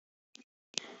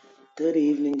Good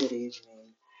evening, good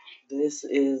evening. This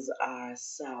is our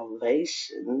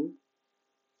salvation,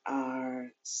 our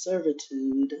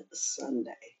servitude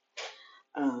Sunday.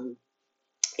 Um,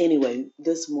 anyway,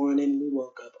 this morning we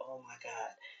woke up. Oh my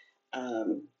God.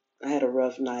 I had a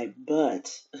rough night,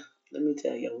 but let me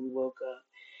tell you, we woke up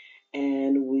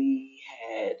and we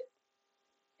had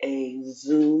a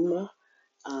Zoom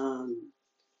um,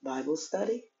 Bible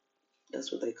study.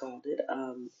 That's what they called it.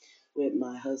 With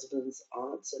my husband's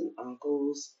aunts and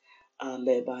uncles,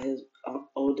 led by his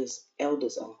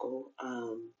eldest uncle.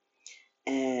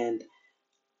 And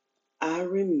I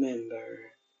remember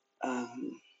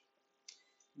um,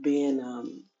 being,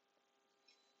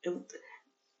 it,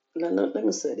 let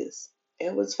me say this.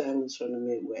 Edward's family's from the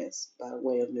Midwest by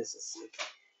way of Mississippi.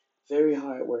 Very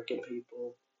hardworking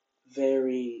people,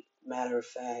 very matter of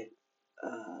fact,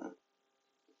 uh,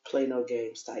 play no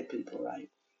games type people, right?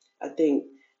 I think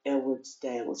Edward's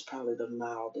dad was probably the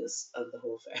mildest of the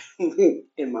whole family,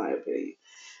 in my opinion.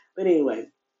 But anyway,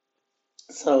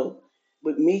 so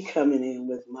with me coming in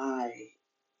with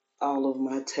all of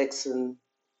my Texan,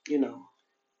 you know,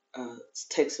 uh,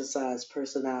 Texas-sized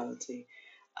personality,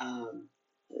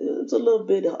 it's a little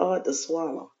bit hard to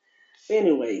swallow.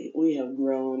 Anyway, we have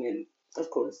grown, and of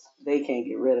course, they can't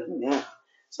get rid of me now.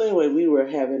 So anyway, we were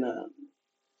having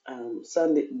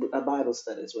Sunday a Bible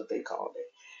study is what they called it.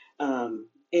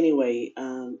 Anyway,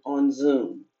 on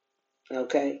Zoom.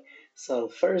 Okay, so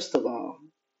first of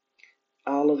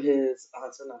all of his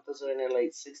aunts and uncles are in their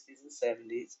late 60s and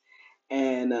 70s,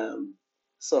 and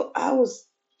so I was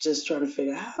just trying to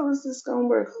figure out how is this gonna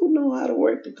work? Who know how to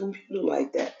work the computer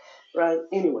like that, right?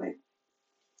 Anyway,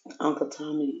 Uncle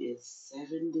Tommy is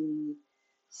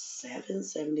 77,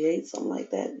 78, something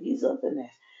like that. He's up in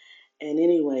there. And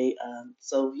anyway,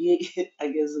 so he, I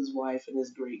guess his wife and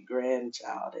his great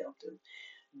grandchild helped him.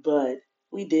 But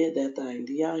we did that thing.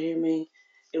 Do y'all hear me?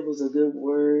 It was a good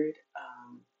word.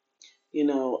 You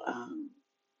know,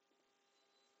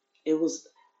 it was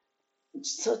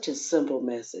such a simple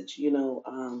message.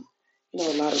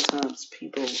 A lot of times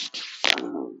people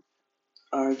um,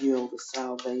 argue over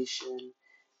salvation,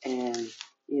 and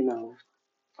you know,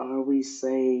 are we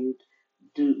saved?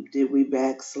 Did we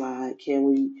backslide? Can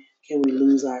we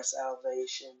lose our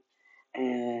salvation?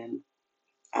 And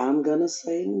I'm gonna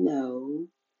say no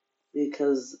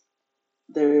because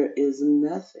there is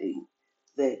nothing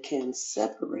that can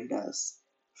separate us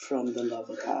from the love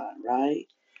of God, right?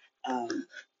 Um,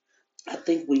 I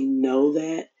think we know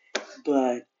that,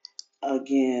 but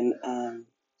again,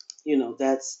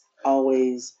 that's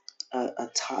always a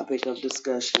topic of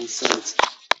discussion since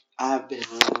I've been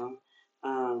around.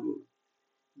 Um,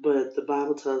 but the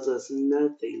Bible tells us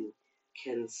nothing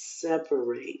can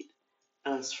separate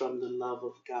us from the love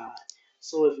of God.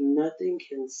 So if nothing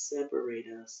can separate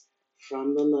us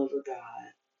from the love of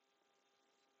God,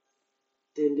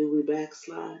 then do we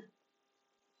backslide?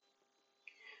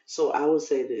 So I would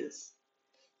say this.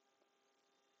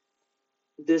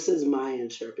 This is my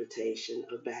interpretation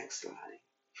of backsliding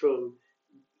from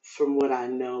from what I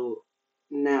know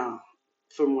now.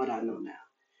 From what I know now.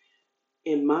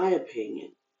 In my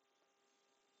opinion,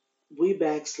 we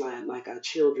backslide like our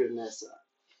children mess up.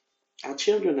 Our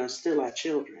children are still our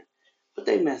children, but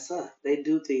they mess up. They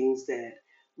do things that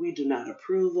we do not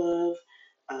approve of,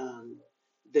 um,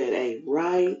 that ain't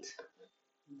right.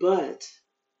 But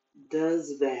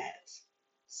does that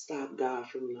stop God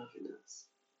from loving us?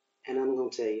 And I'm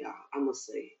gonna tell y'all, I'm gonna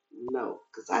say no,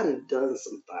 because I done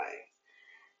some things,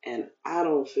 and I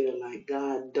don't feel like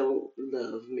God don't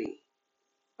love me.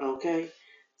 Okay,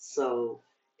 so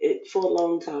it for a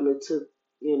long time it took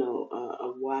a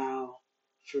while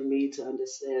for me to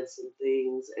understand some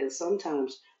things, and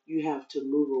sometimes you have to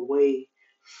move away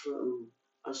from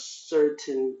a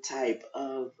certain type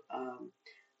of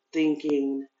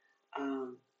thinking,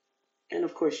 um, and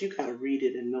of course you got to read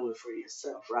it and know it for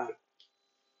yourself, right?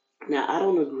 Now I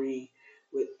don't agree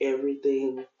with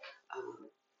everything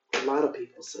a lot of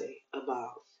people say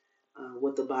about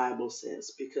what the Bible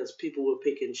says because people will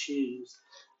pick and choose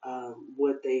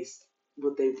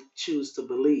what they choose to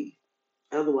believe.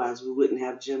 Otherwise, we wouldn't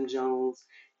have Jim Jones.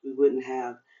 We wouldn't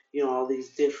have all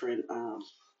these different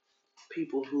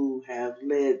people who have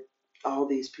led all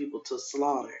these people to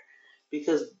slaughter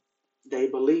because they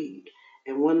believed.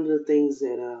 And one of the things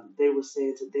that they were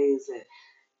saying today is that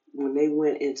when they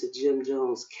went into Jim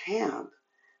Jones' camp,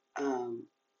 um,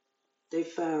 they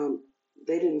found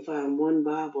they didn't find one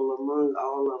Bible among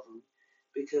all of them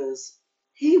because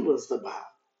he was the Bible.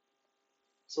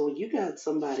 So when you got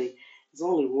somebody, there's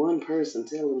only one person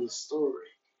telling the story,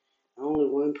 only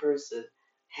one person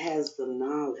has the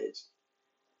knowledge,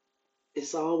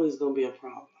 it's always going to be a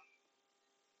problem.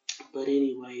 But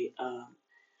anyway,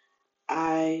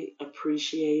 I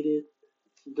appreciated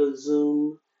the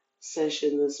Zoom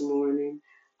session this morning.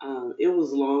 It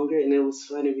was longer, and it was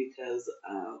funny because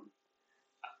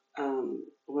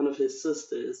one of his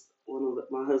sisters, one of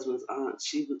my husband's aunts,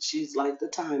 she's like the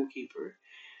timekeeper,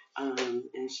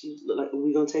 and she's like,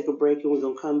 we're gonna take a break and we're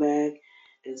gonna come back.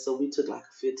 And so we took like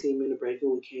a 15-minute break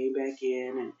and we came back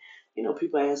in, and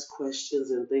people ask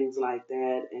questions and things like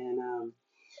that. And I'm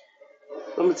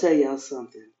gonna tell y'all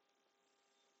something.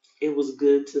 It was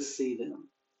good to see them.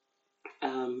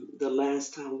 The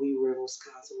last time we were in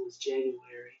Wisconsin was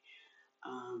January,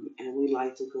 and we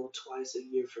like to go twice a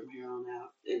year from here on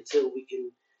out until we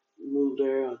can move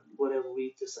there or whatever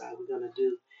we decide we're gonna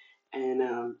do. And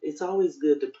it's always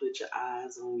good to put your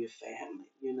eyes on your family.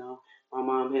 My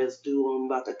mom has due. I'm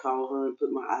about to call her and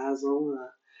put my eyes on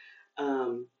her.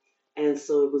 Um, and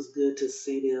so it was good to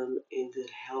see them in good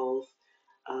health.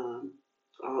 Um,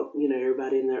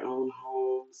 everybody in their own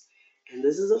homes. And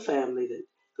this is a family that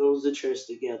goes to church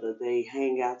together. They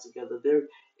hang out together.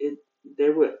 It,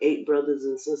 there were 8 brothers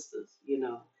and sisters.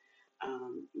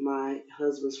 My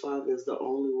husband's father is the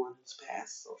only one who's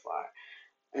passed so far,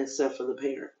 except for the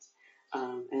parents.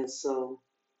 And so,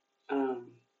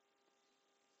 um,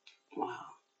 wow.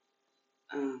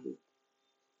 Um,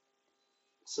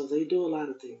 so they do a lot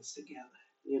of things together,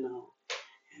 you know.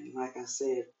 And like I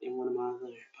said in one of my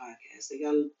other podcasts, they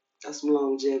got some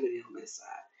longevity on their side.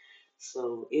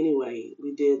 So anyway,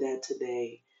 we did that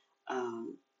today.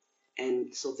 Um,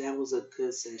 and so that was a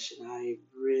good session. I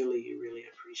really, really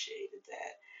appreciated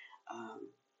that.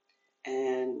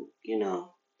 And,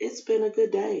 it's been a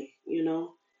good day,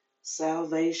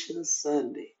 Salvation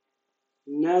Sunday.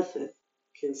 Nothing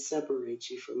can separate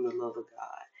you from the love of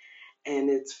God. And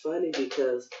it's funny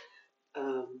because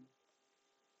um,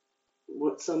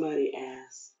 what somebody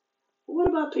asked, what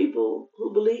about people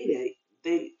who believe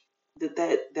they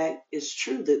that is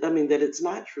true? That I mean, that it's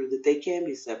not true that they can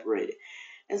be separated.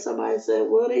 And somebody said,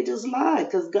 well, they just lied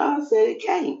because God said it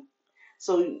can't.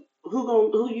 So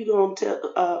who you gonna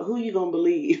tell? Who you gonna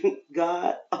believe?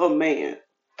 God or man?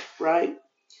 Right?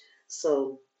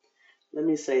 So let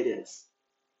me say this.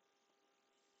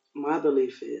 My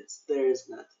belief is there is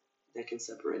nothing that can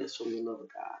separate us from the love of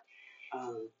God.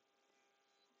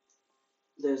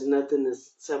 There's nothing to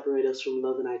separate us from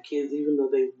loving our kids, even though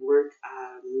they work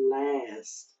our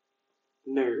last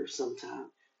nerve sometimes.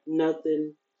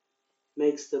 Nothing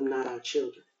makes them not our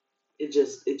children. It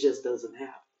just doesn't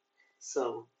happen.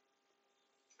 So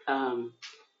um,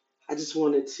 I just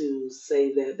wanted to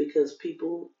say that because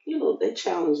people, they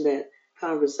challenge that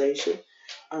conversation.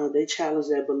 They challenge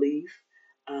that belief,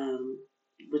 um,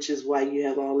 which is why you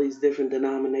have all these different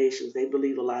denominations. They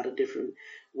believe a lot of different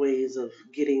ways of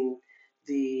getting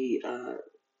the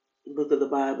book of the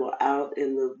Bible out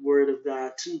and the Word of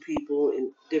God to people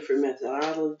in different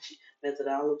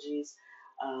methodologies,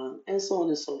 and so on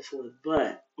and so forth.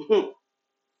 But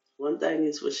one thing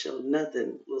is for sure,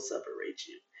 nothing will separate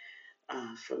you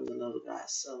from the love of God.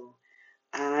 So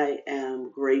I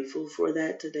am grateful for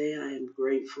that today. I am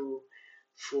grateful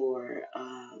for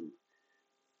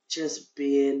just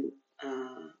being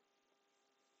uh,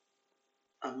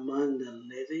 among the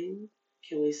living.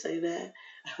 Can we say that?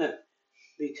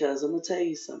 Because I'm going to tell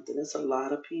you something. There's a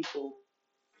lot of people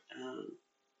um,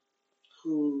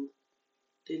 who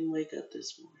didn't wake up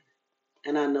this morning.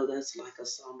 And I know that's like a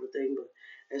somber thing, but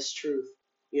that's truth.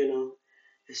 You know,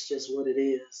 it's just what it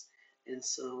is. And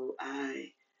so I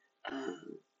um,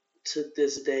 took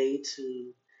this day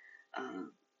to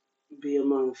um, be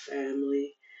among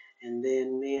family. And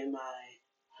then me and my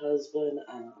husband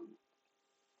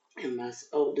and my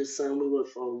oldest son, we went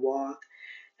for a walk.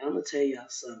 And I'm going to tell y'all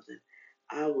something.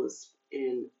 I was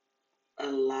in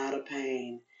a lot of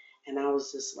pain. And I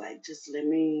was just like,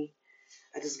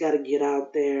 I just got to get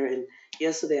out there. And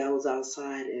yesterday I was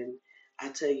outside, and I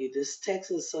tell you, this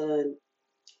Texas sun,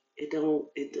 it don't,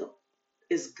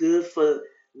 it's good for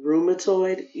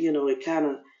rheumatoid. It kind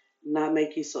of not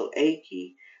make you so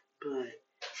achy, but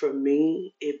for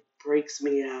me, it breaks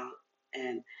me out,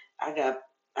 and I got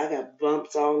I got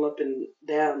bumps all up and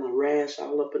down, a rash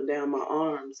all up and down my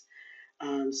arms.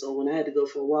 So when I had to go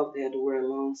for a walk, I had to wear a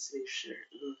long sleeve shirt.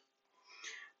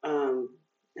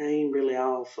 I ain't really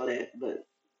all for that, but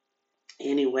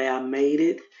anyway, I made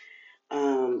it.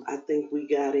 I think we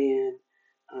got in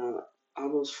uh,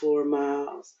 almost 4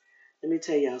 miles. Let me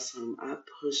tell y'all something. I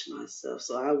pushed myself,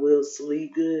 so I will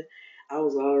sleep good. I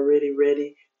was already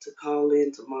ready to call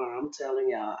in tomorrow. I'm telling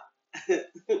y'all,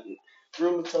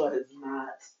 rheumatoid is not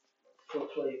for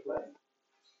play.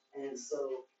 And so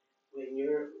when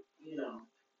you're,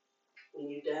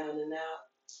 when you're down and out,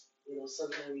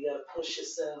 Sometimes you gotta push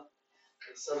yourself,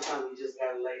 and sometimes you just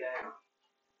gotta lay down.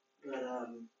 But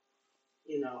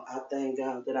I thank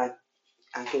God that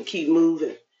I can keep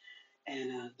moving,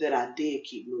 and that I did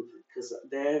keep moving, because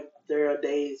there are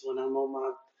days when I'm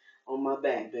on my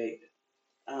back, baby.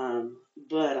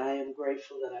 But I am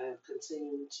grateful that I have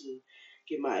continued to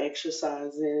get my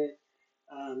exercise in.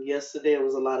 Yesterday it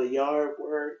was a lot of yard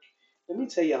work. Let me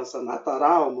tell y'all something. I thought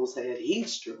I almost had heat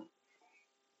stroke.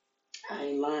 I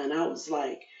ain't lying. I was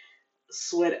like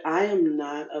sweat. I am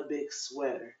not a big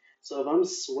sweater, so if I'm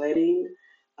sweating,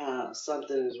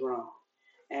 something is wrong.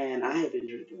 And I have been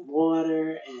drinking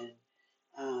water, and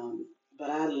um, but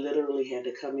I literally had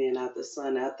to come in out the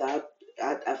sun after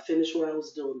I finished what I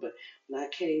was doing. But when I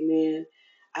came in,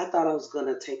 I thought I was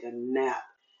gonna take a nap.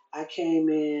 I came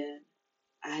in,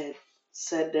 I had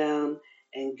sat down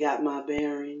and got my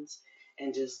bearings,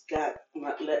 and just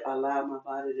allowed my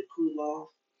body to cool off,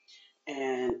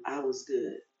 and I was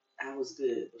good. I was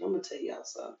good. But I'm gonna tell y'all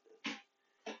something.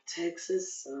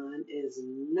 Texas sun is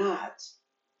not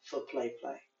for play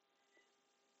play.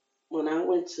 When I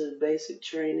went to basic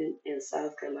training in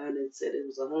South Carolina, it said it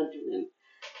was 100 and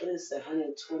what is it,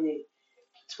 120,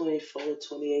 24,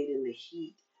 28 in the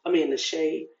heat. I mean, in the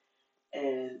shade,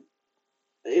 and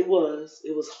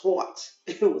it was hot.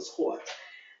 It was hot.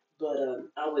 But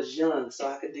I was young, so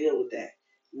I could deal with that.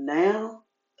 Now,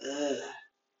 ugh,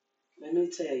 let me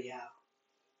tell y'all,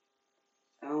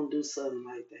 I don't do something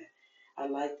like that. I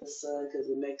like the sun because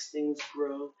it makes things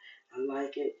grow. I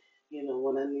like it,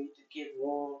 when I need to get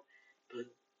warm. But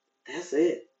that's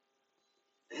it.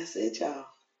 That's it, y'all.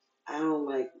 I don't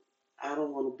like. I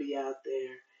don't want to be out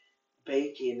there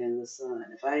baking in the sun.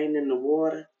 If I ain't in the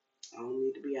water, I don't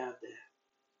need to be out there.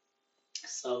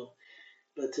 So,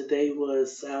 but today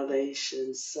was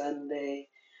Salvation Sunday.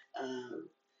 Um,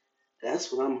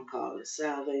 that's what I'm gonna call it,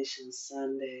 Salvation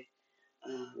Sunday.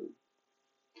 Um,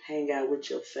 Hang out with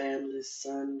your family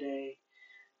Sunday.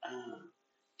 Um,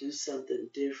 do something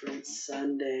different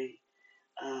Sunday.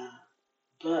 Uh,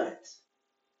 but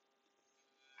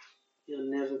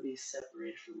you'll never be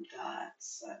separated from God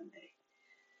Sunday.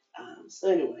 So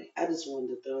anyway, I just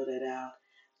wanted to throw that out.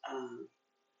 Um,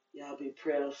 Y'all be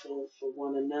prayerful for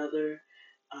one another.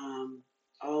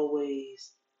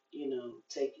 Always,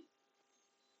 take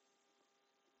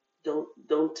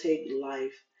don't take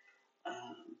life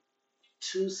um,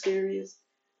 too serious,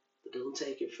 but don't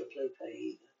take it for play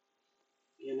either.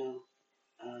 You know,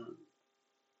 um,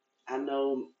 I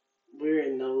know we're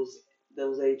in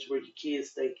those age where your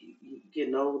kids think you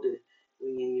getting older.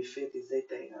 When you're in your 50s, they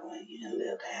think, oh, you done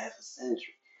lived half a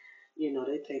century.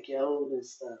 They think you're old and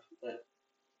stuff, but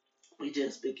we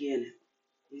just beginning.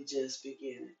 We just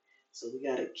beginning. So we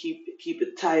gotta keep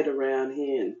it tight around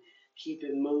here and keep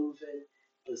it moving,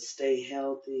 but stay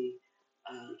healthy.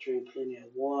 Drink plenty of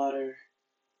water.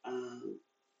 Um,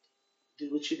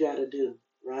 do what you gotta do,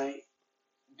 right?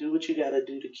 Do what you gotta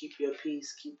do to keep your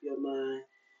peace, keep your mind.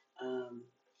 Um,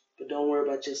 but don't worry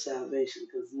about your salvation,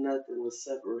 because nothing will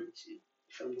separate you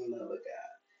from the love of God.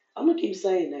 I'm gonna keep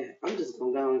saying that. I'm just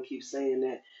gonna go and keep saying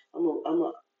that. I'm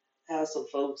gonna have some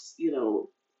folks,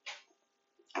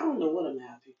 I don't know what I'm gonna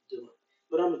have people doing,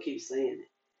 but I'm gonna keep saying it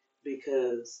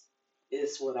because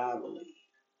it's what I believe.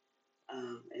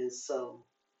 And so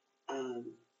um,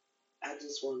 I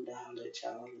just wanted to holler at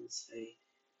y'all and say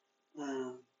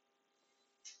um,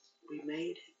 we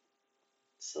made it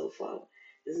so far.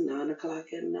 It's 9 o'clock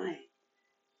at night,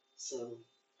 so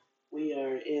we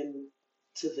are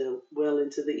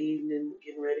into the evening,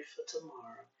 getting ready for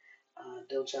tomorrow.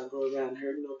 Don't y'all go around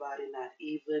hurting nobody, not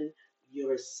even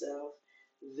yourself.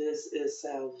 This is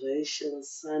Salvation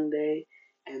Sunday,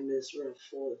 and Miss Rough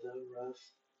for the Rough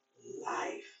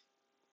Life.